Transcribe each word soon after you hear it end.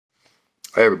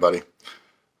Hi, everybody.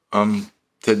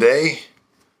 Today,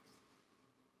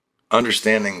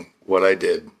 understanding what I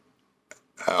did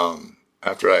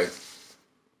after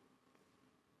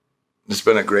it's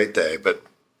been a great day, but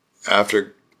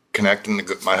after connecting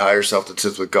my higher self that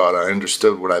sits with God, I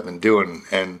understood what I've been doing,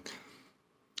 and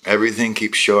everything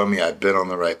keeps showing me I've been on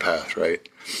the right path, right?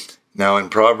 Now, in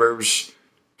Proverbs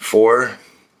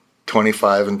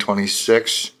 4:25 and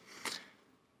 26,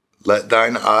 let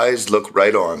thine eyes look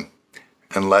right on,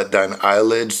 and let thine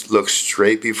eyelids look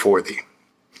straight before thee.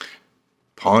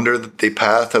 Ponder the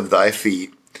path of thy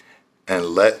feet, and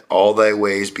let all thy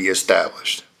ways be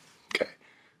established. Okay.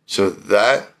 So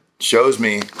that shows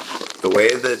me the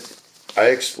way that I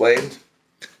explained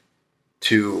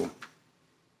to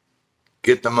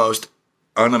get the most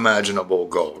unimaginable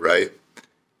goal, right?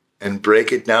 And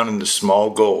break it down into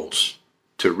small goals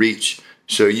to reach.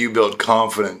 So you build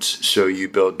confidence, so you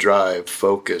build drive,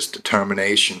 focus,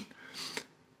 determination.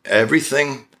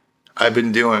 Everything I've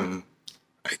been doing,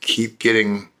 I keep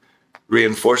getting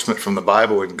reinforcement from the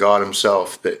Bible and God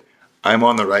Himself that I'm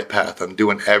on the right path. I'm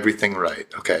doing everything right.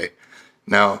 Okay.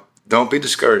 Now, don't be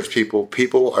discouraged, people.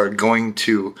 People are going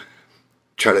to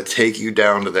try to take you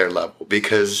down to their level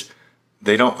because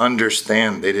they don't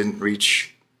understand. They didn't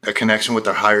reach a connection with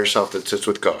their higher self that sits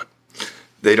with God.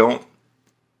 They don't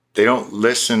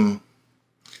listen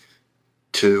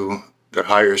to their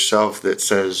higher self that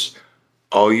says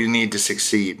all you need to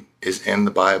succeed is in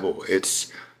the Bible. It's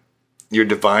your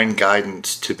divine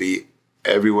guidance to be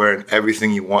everywhere and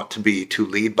everything you want to be, to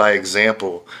lead by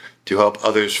example, to help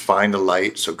others find the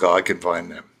light so God can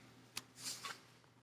find them.